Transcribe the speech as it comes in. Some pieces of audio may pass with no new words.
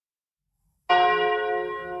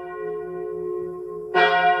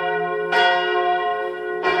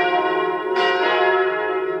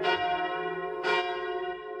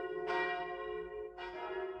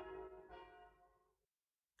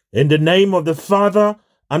In the name of the Father,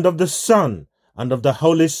 and of the Son, and of the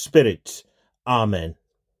Holy Spirit. Amen.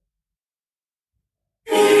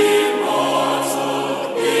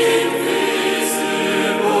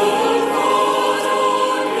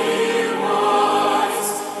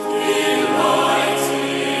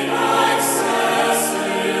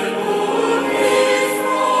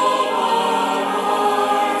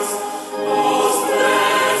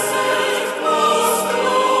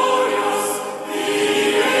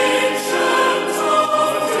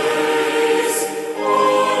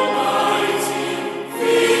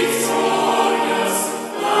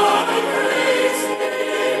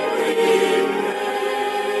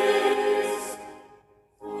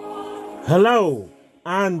 Hello,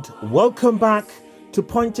 and welcome back to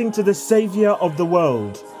Pointing to the Saviour of the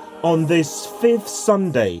World on this 5th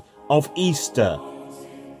Sunday of Easter.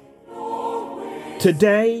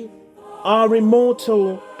 Today, our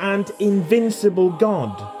immortal and invincible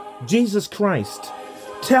God, Jesus Christ,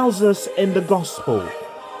 tells us in the Gospel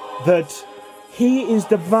that He is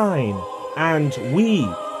the vine and we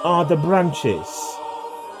are the branches.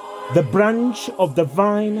 The branch of the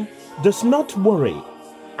vine does not worry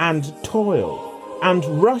and toil and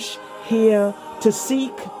rush here to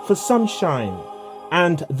seek for sunshine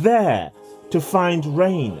and there to find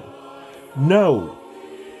rain. No,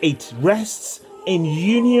 it rests in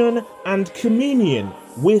union and communion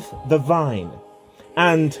with the vine,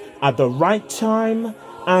 and at the right time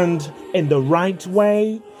and in the right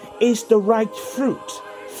way is the right fruit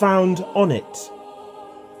found on it.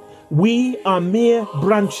 We are mere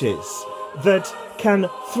branches that can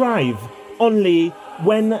thrive only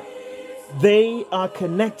when they are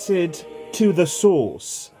connected to the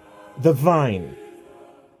source, the vine.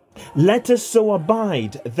 Let us so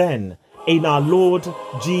abide then in our Lord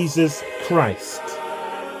Jesus Christ.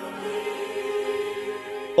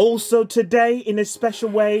 Also today, in a special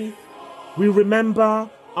way, we remember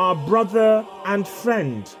our brother and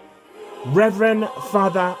friend, Reverend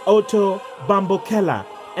Father Otto Bambokela,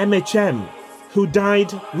 MHM, who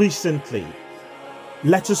died recently.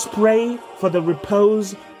 Let us pray for the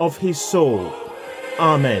repose of his soul.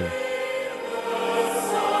 Amen.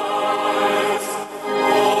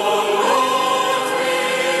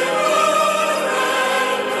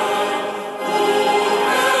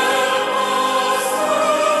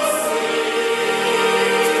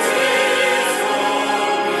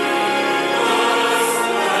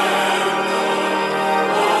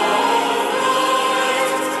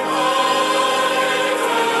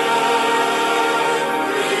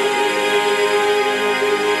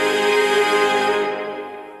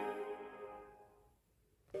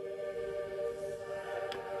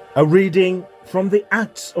 A reading from the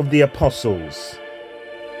Acts of the Apostles.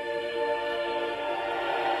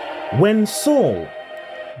 When Saul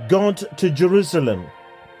got to Jerusalem,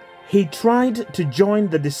 he tried to join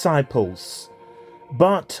the disciples,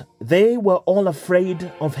 but they were all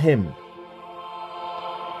afraid of him.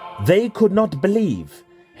 They could not believe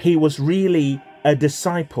he was really a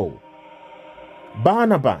disciple.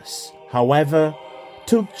 Barnabas, however,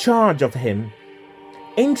 took charge of him,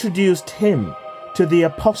 introduced him to the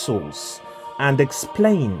apostles, and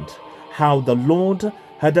explained how the Lord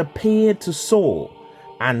had appeared to Saul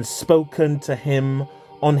and spoken to him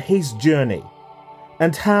on his journey,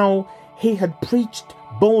 and how he had preached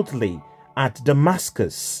boldly at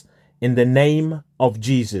Damascus in the name of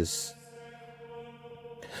Jesus.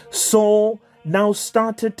 Saul now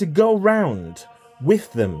started to go round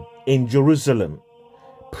with them in Jerusalem,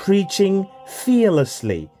 preaching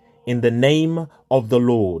fearlessly in the name of the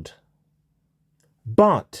Lord.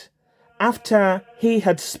 But after he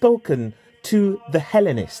had spoken to the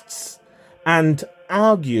Hellenists and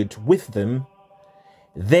argued with them,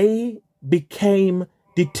 they became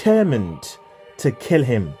determined to kill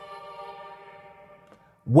him.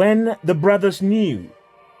 When the brothers knew,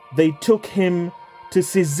 they took him to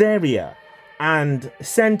Caesarea and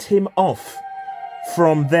sent him off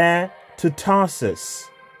from there to Tarsus.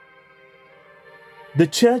 The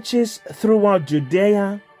churches throughout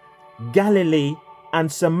Judea, Galilee,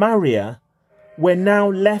 and Samaria were now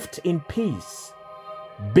left in peace,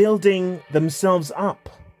 building themselves up,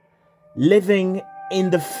 living in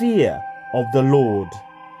the fear of the Lord,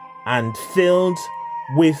 and filled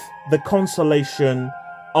with the consolation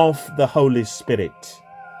of the Holy Spirit.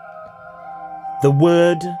 The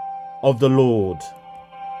word of the Lord.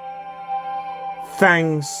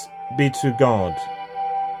 Thanks be to God.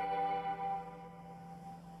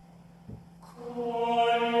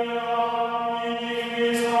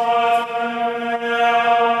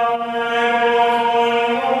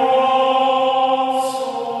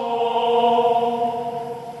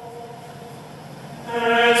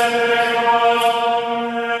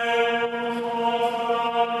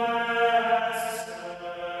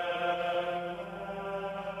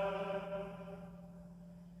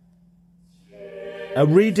 A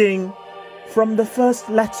reading from the first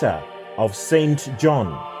letter of Saint John.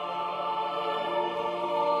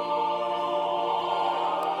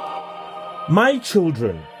 My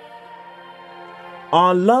children,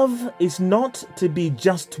 our love is not to be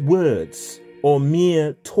just words or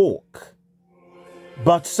mere talk,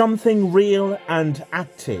 but something real and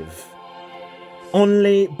active.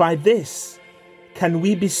 Only by this can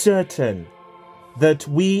we be certain that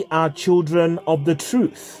we are children of the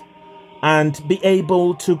truth and be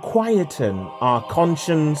able to quieten our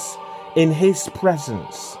conscience in His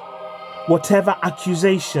presence, whatever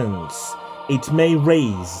accusations it may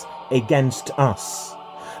raise against us,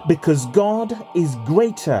 because God is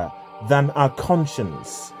greater than our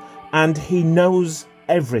conscience and He knows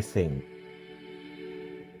everything.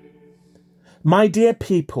 My dear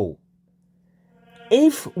people,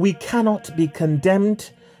 if we cannot be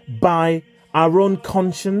condemned by our own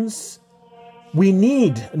conscience, we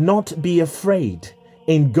need not be afraid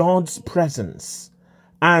in God's presence,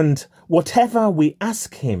 and whatever we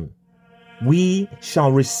ask Him, we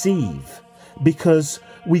shall receive, because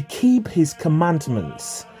we keep His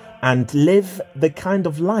commandments and live the kind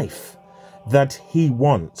of life that He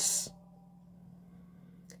wants.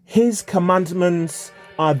 His commandments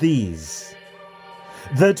are these: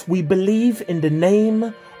 that we believe in the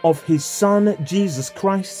name of His Son, Jesus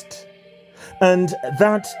Christ, and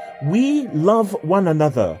that we love one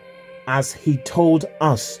another as He told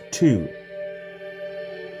us to.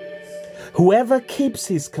 Whoever keeps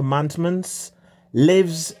His commandments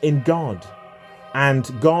lives in God, and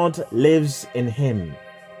God lives in him.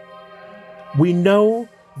 We know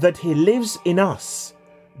that He lives in us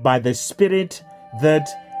by the Spirit that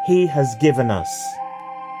He has given us.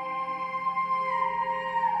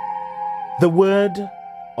 The word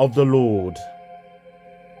of the Lord.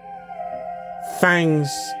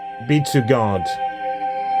 Thanks be to God.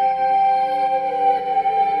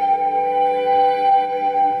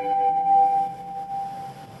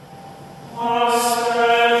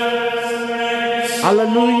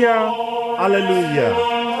 Hallelujah, hallelujah.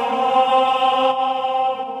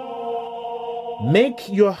 Make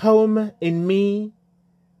your home in me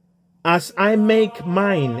as I make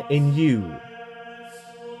mine in you.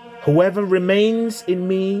 Whoever remains in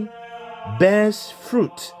me bears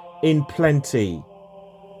fruit in plenty.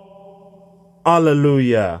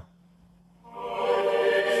 Hallelujah.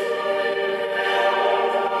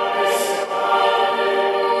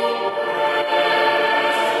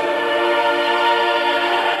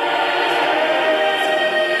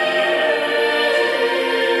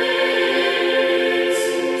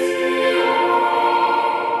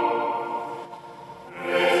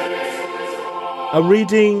 A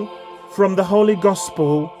reading from the Holy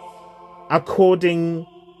Gospel according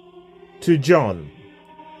to John.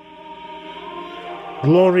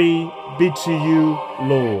 Glory be to you,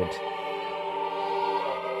 Lord.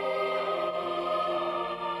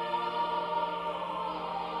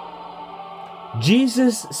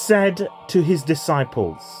 Jesus said to His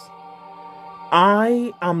disciples,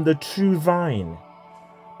 I am the true vine,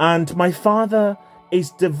 and my Father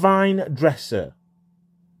is the vine dresser.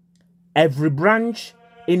 Every branch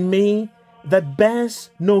in me that bears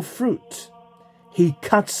no fruit, He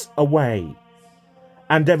cuts away.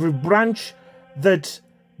 And every branch that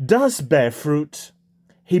does bear fruit,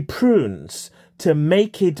 He prunes to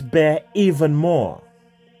make it bear even more.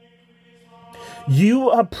 You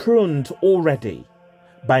are pruned already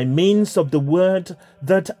by means of the word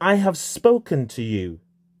that I have spoken to you.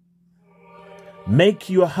 Make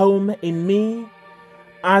your home in me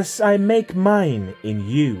as I make mine in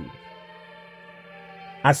you.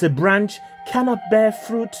 As a branch cannot bear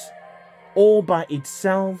fruit all by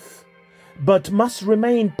itself, but must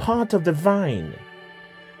remain part of the vine,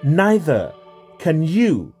 neither can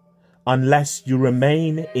you unless you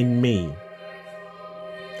remain in me.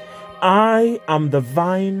 I am the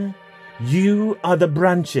vine, you are the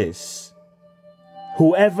branches.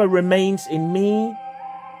 Whoever remains in me,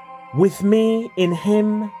 with me in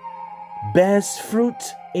him, bears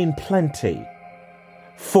fruit in plenty.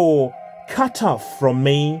 For cut off from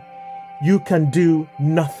me, you can do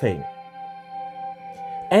nothing.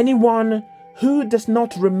 Anyone who does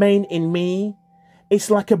not remain in me is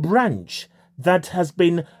like a branch that has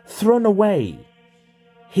been thrown away.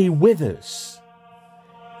 He withers.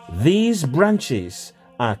 These branches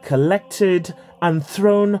are collected and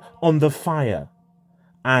thrown on the fire,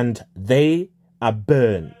 and they are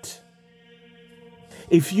burnt.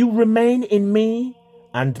 If you remain in me,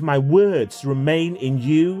 and my words remain in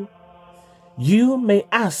you, you may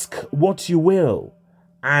ask what you will,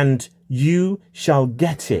 and you shall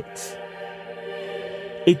get it.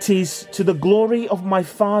 It is to the glory of my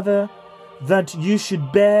Father that you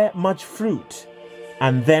should bear much fruit,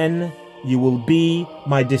 and then you will be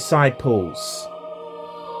my disciples.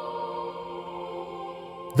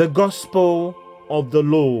 The Gospel of the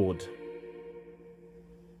Lord.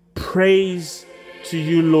 Praise to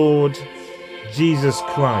you, Lord Jesus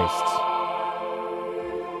Christ.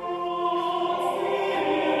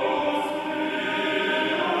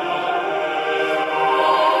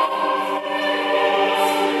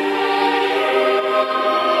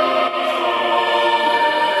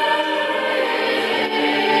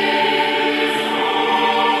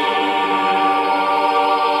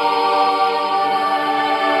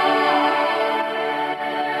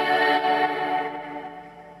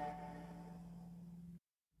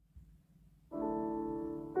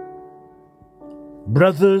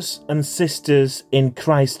 Brothers and sisters in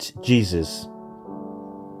Christ Jesus,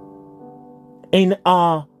 in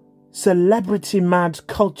our celebrity-mad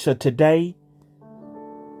culture today,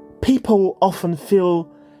 people often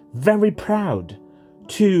feel very proud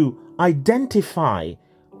to identify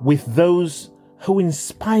with those who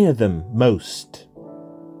inspire them most.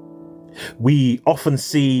 We often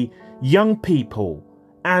see young people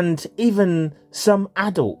and even some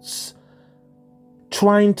adults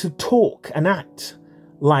trying to talk and act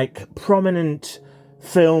like prominent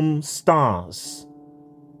film stars,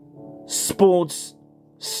 sports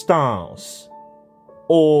stars,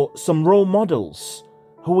 or some role models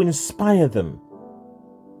who inspire them.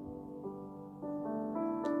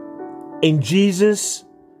 In Jesus,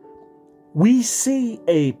 we see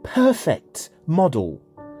a perfect model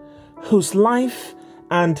whose life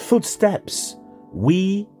and footsteps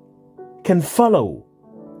we can follow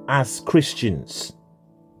as Christians.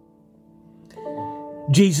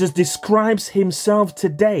 Jesus describes himself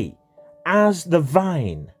today as the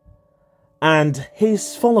vine, and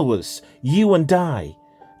his followers, you and I,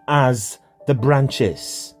 as the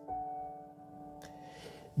branches.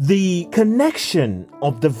 The connection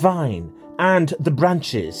of the vine and the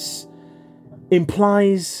branches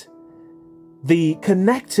implies the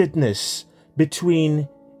connectedness between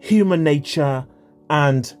human nature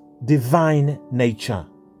and divine nature.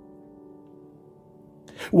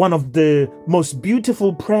 One of the most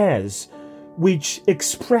beautiful prayers which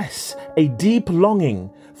express a deep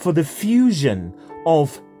longing for the fusion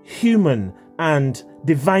of human and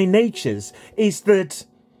divine natures is that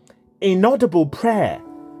inaudible prayer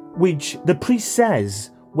which the priest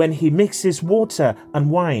says when he mixes water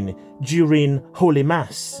and wine during Holy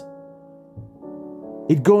Mass.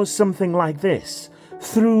 It goes something like this: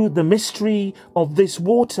 through the mystery of this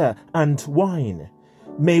water and wine,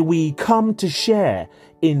 may we come to share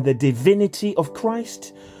in the divinity of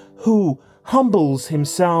Christ, who humbles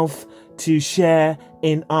himself to share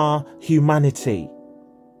in our humanity.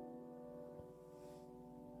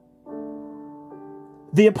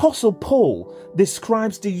 The Apostle Paul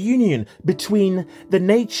describes the union between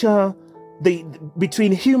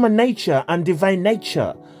between human nature and divine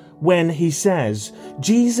nature when he says,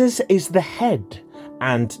 Jesus is the head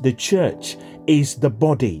and the church is the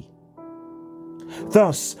body.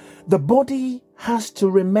 Thus, the body has to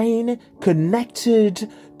remain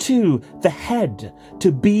connected to the head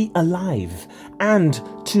to be alive and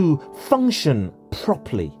to function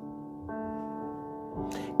properly.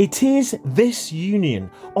 It is this union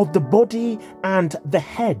of the body and the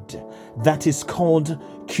head that is called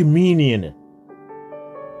communion.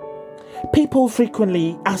 People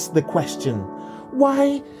frequently ask the question,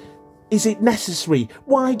 why is it necessary?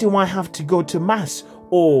 Why do I have to go to Mass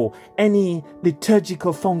or any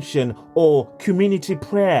liturgical function or community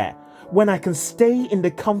prayer when I can stay in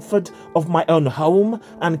the comfort of my own home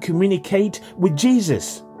and communicate with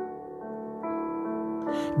Jesus?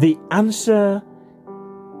 The answer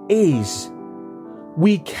is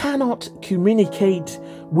we cannot communicate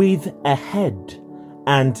with a head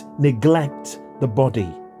and neglect the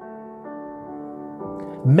body.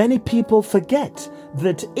 Many people forget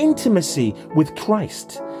that intimacy with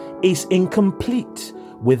Christ is incomplete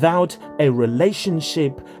without a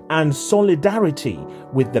relationship and solidarity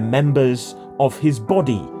with the members of his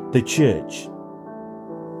body, the church.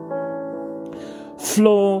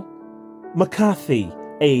 Flo McCarthy,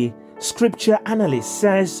 a scripture analyst,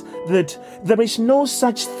 says that there is no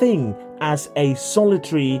such thing as a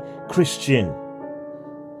solitary Christian.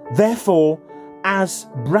 Therefore, as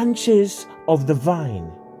branches of the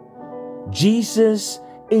vine, Jesus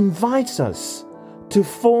invites us to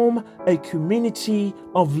form a community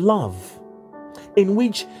of love in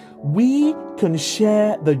which we can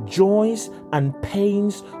share the joys and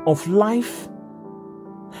pains of life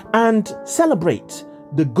and celebrate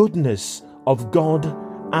the goodness of God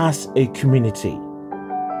as a community.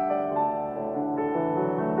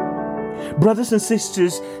 Brothers and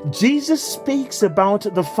sisters, Jesus speaks about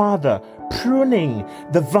the Father pruning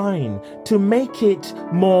the vine to make it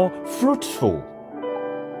more fruitful.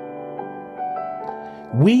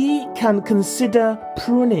 We can consider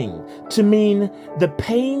pruning to mean the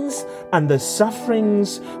pains and the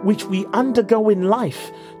sufferings which we undergo in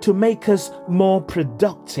life to make us more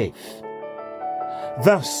productive.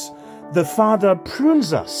 Thus, the Father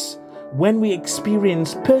prunes us when we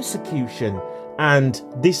experience persecution and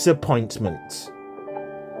disappointment,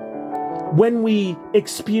 when we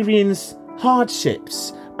experience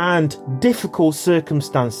hardships and difficult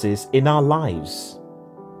circumstances in our lives.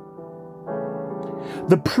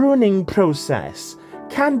 The pruning process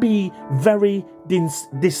can be very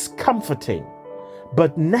discomforting,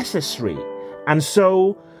 but necessary, and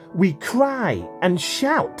so we cry and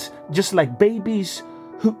shout just like babies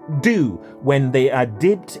who do when they are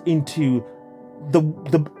dipped into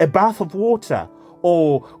a bath of water,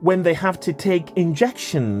 or when they have to take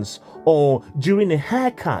injections, or during a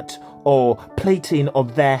haircut or plaiting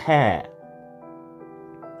of their hair.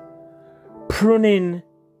 Pruning,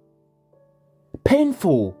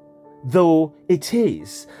 painful though it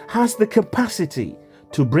is, has the capacity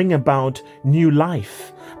to bring about new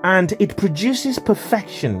life, and it produces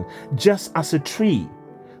perfection, just as a tree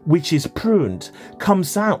which is pruned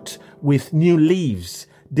comes out with new leaves,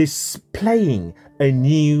 displaying a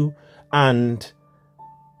new and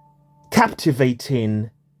captivating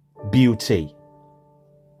beauty.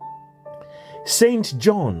 Saint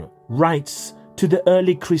John writes to the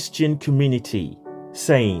early Christian community,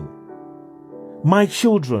 saying, "My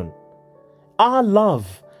children, our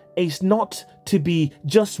love is not to be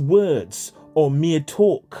just words or mere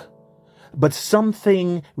talk, but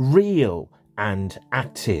something real and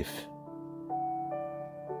active."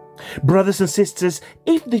 Brothers and sisters,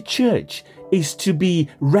 if the church is to be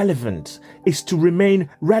relevant, is to remain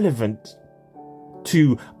relevant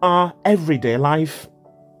to our everyday life,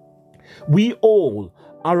 we all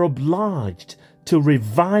are obliged to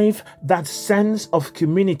revive that sense of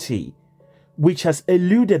community which has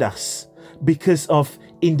eluded us because of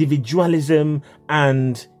individualism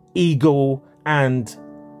and ego and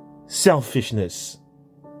selfishness.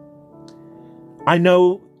 I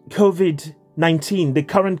know the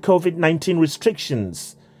current COVID-19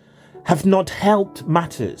 restrictions have not helped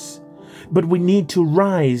matters, but we need to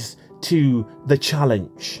rise to the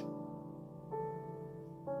challenge.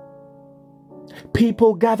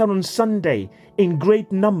 People gather on Sunday in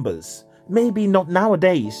great numbers, maybe not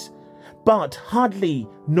nowadays, but hardly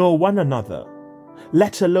know one another,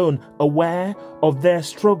 let alone aware of their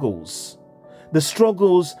struggles, the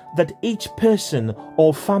struggles that each person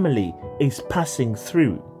or family is passing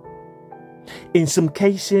through. In some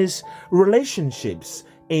cases, relationships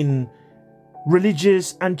in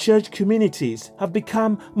religious and church communities have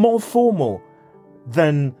become more formal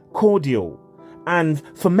than cordial, and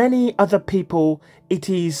for many other people, it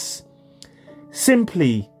is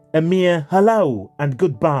simply a mere hello and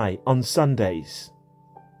goodbye on Sundays.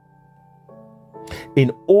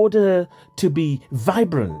 In order to be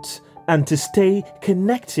vibrant and to stay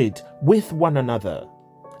connected with one another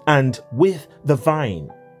and with the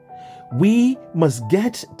vine, we must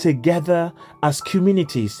get together as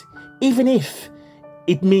communities, even if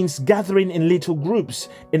it means gathering in little groups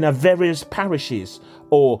in our various parishes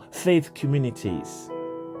or faith communities.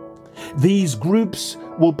 These groups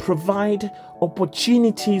will provide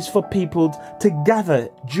opportunities for people to gather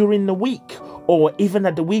during the week or even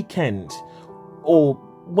at the weekend, or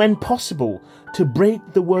when possible, to break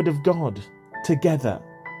the word of God together,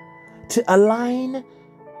 to align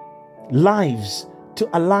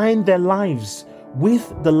their lives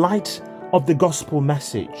with the light of the gospel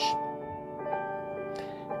message.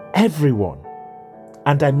 Everyone,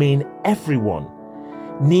 and I mean everyone,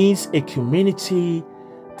 needs a community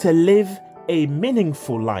to live a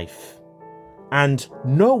meaningful life, and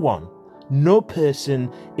no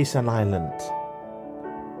person is an island.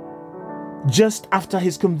 Just after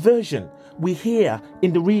his conversion, we hear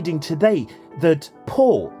in the reading today that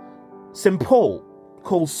St. Paul,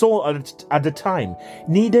 called Saul at the time,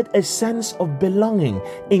 needed a sense of belonging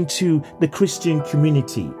into the Christian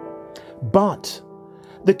community. But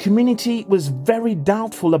the community was very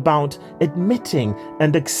doubtful about admitting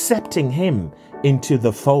and accepting him into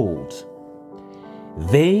the fold.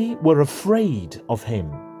 They were afraid of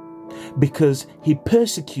him because he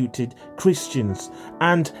persecuted Christians,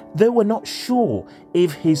 and they were not sure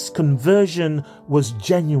if his conversion was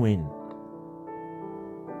genuine.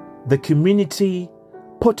 The community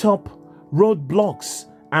put up roadblocks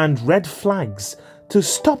and red flags to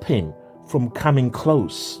stop him from coming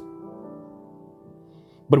close.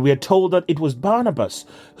 But we are told that it was Barnabas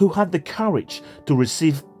who had the courage to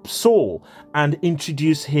receive Saul and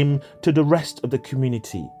introduce him to the rest of the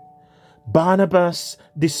community. Barnabas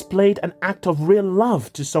displayed an act of real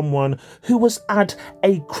love to someone who was at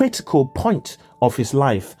a critical point of his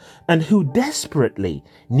life and who desperately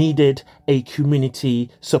needed a community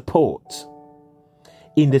support.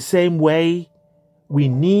 In the same way, we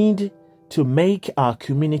need to make our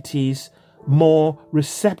communities more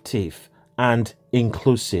receptive and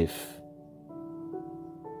inclusive.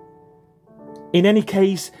 In any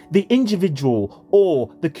case, the individual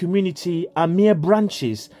or the community are mere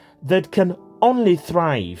branches that can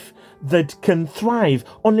thrive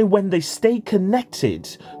only when they stay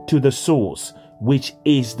connected to the source, which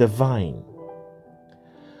is the vine.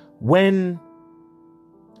 When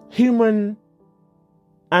human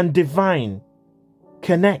and divine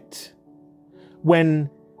connect, when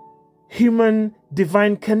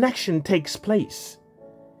human-divine connection takes place,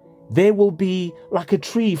 they will be like a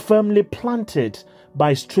tree firmly planted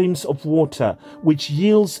by streams of water, which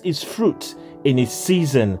yields its fruit in its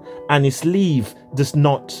season, and its leaf does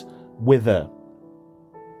not wither.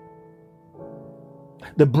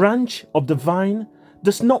 The branch of the vine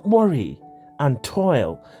does not worry and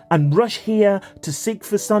toil and rush here to seek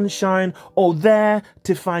for sunshine or there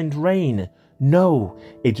to find rain. No,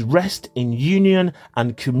 it rests in union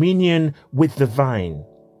and communion with the vine.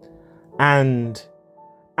 And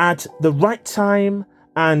at the right time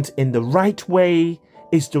and in the right way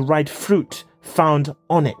is the right fruit found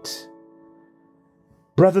on it.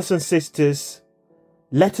 Brothers and sisters,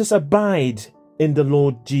 let us abide in the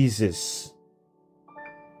Lord Jesus.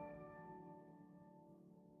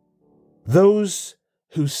 Those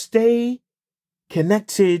who stay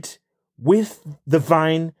connected with the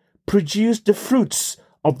vine produce the fruits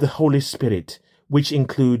of the Holy Spirit, which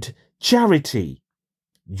include charity,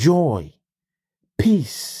 joy,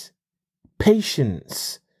 peace,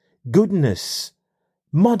 patience, goodness,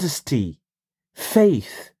 modesty,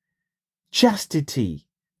 faith, chastity,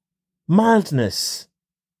 mildness,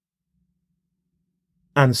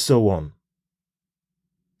 and so on.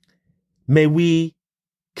 May we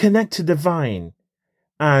connect to the vine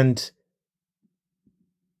and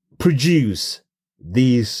produce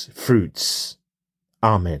these fruits.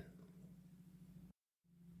 Amen.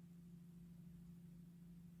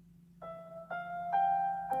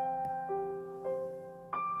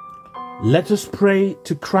 Let us pray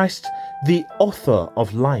to Christ, the author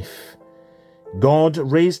of life. God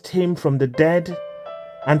raised him from the dead,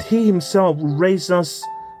 and he himself will raise us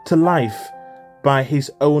to life by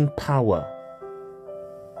his own power.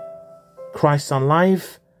 Christ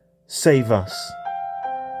alive, save us.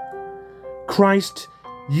 Christ,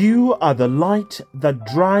 you are the light that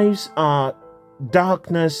drives our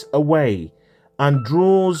darkness away and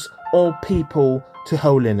draws all people to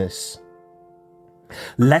holiness.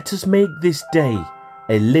 Let us make this day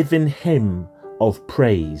a living hymn of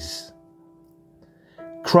praise.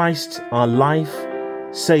 Christ, our life,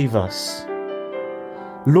 save us.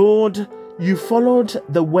 Lord, you followed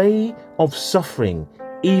the way of suffering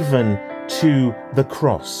even to the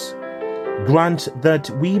cross. Grant that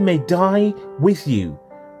we may die with you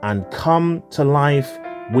and come to life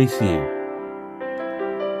with you.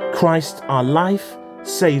 Christ, our life,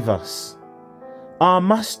 save us. Our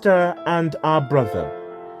Master and our brother,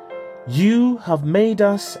 you have made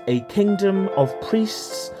us a kingdom of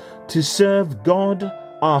priests to serve God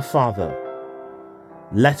our Father.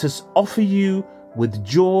 Let us offer you with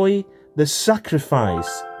joy the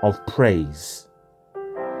sacrifice of praise.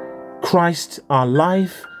 Christ, our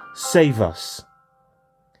life, save us.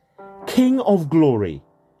 King of glory,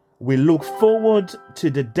 we look forward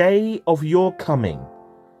to the day of your coming.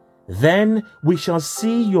 Then we shall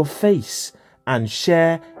see your face and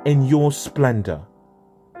share in your splendor.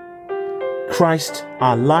 Christ,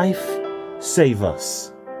 our life, save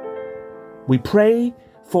us. We pray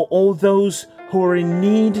for all those who are in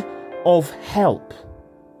need of help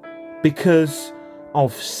because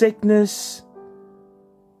of sickness,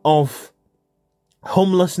 of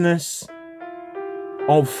homelessness,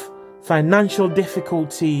 of financial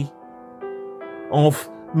difficulty, of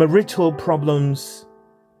marital problems,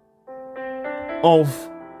 of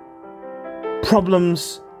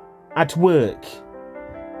problems at work.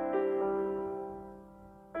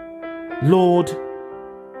 Lord,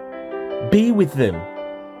 be with them,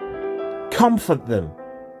 comfort them,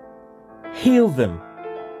 heal them,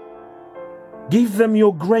 give them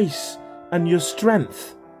your grace and your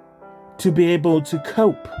strength to be able to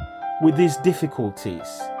cope with these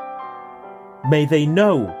difficulties. May they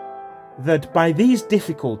know that by these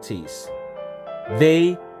difficulties,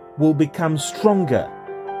 they will become stronger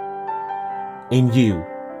in you.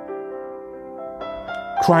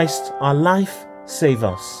 Christ, our life, save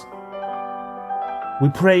us. We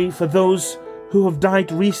pray for those who have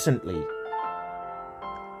died recently.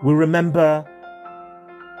 We remember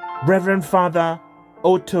Reverend Father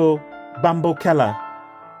Otto Bambokela,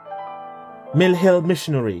 Mill Hill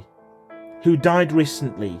missionary, who died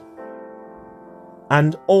recently,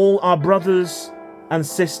 and all our brothers and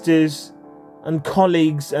sisters and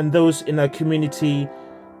colleagues and those in our community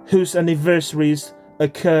whose anniversaries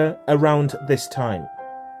occur around this time.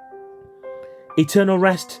 Eternal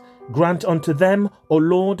rest grant unto them, O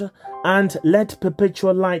Lord, and let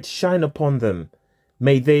perpetual light shine upon them.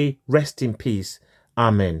 May they rest in peace.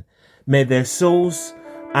 Amen. May their souls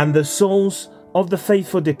and the souls of the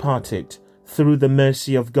faithful departed, through the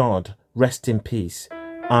mercy of God, rest in peace.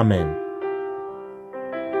 Amen.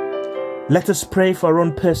 Let us pray for our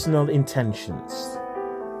own personal intentions.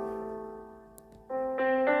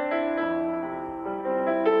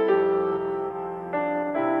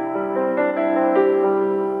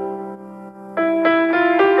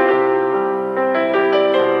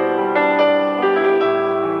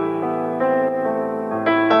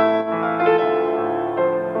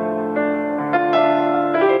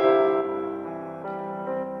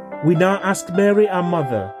 We now ask Mary, our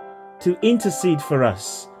Mother, to intercede for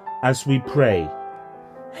us as we pray.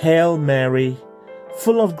 Hail Mary,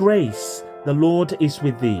 full of grace, the Lord is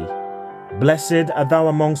with thee. Blessed art thou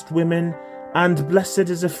amongst women, and blessed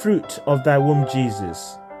is the fruit of thy womb,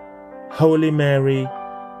 Jesus. Holy Mary,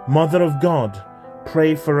 Mother of God,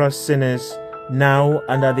 pray for us sinners, now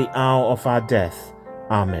and at the hour of our death.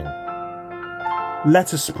 Amen.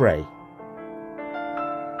 Let us pray.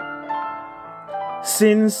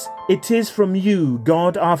 Since it is from you,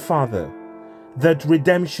 God our Father, that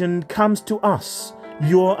redemption comes to us,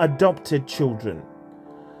 your adopted children,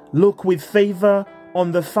 look with favor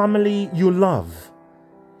on the family you love.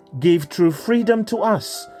 Give true freedom to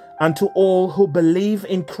us and to all who believe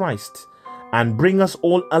in Christ, and bring us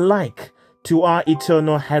all alike to our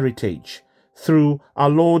eternal heritage, through our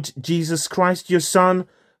Lord Jesus Christ, your Son,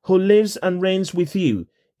 who lives and reigns with you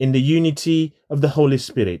in the unity of the Holy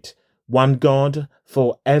Spirit, one God,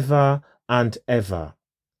 for ever and ever.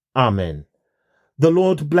 Amen. The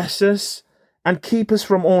Lord bless us and keep us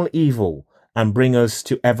from all evil, and bring us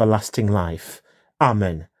to everlasting life.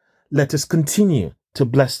 Amen. Let us continue to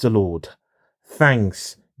bless the Lord.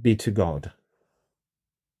 Thanks be to God.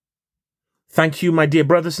 Thank you, my dear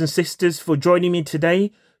brothers and sisters, for joining me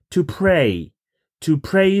today to pray, to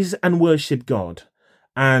praise and worship God,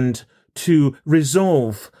 and to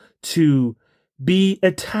resolve to be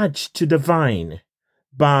attached to the vine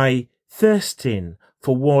by thirsting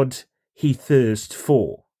for what he thirsts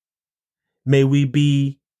for. May we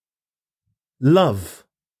be love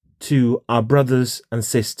to our brothers and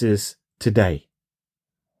sisters today.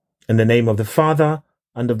 In the name of the Father,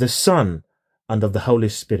 and of the Son, and of the Holy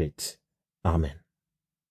Spirit. Amen.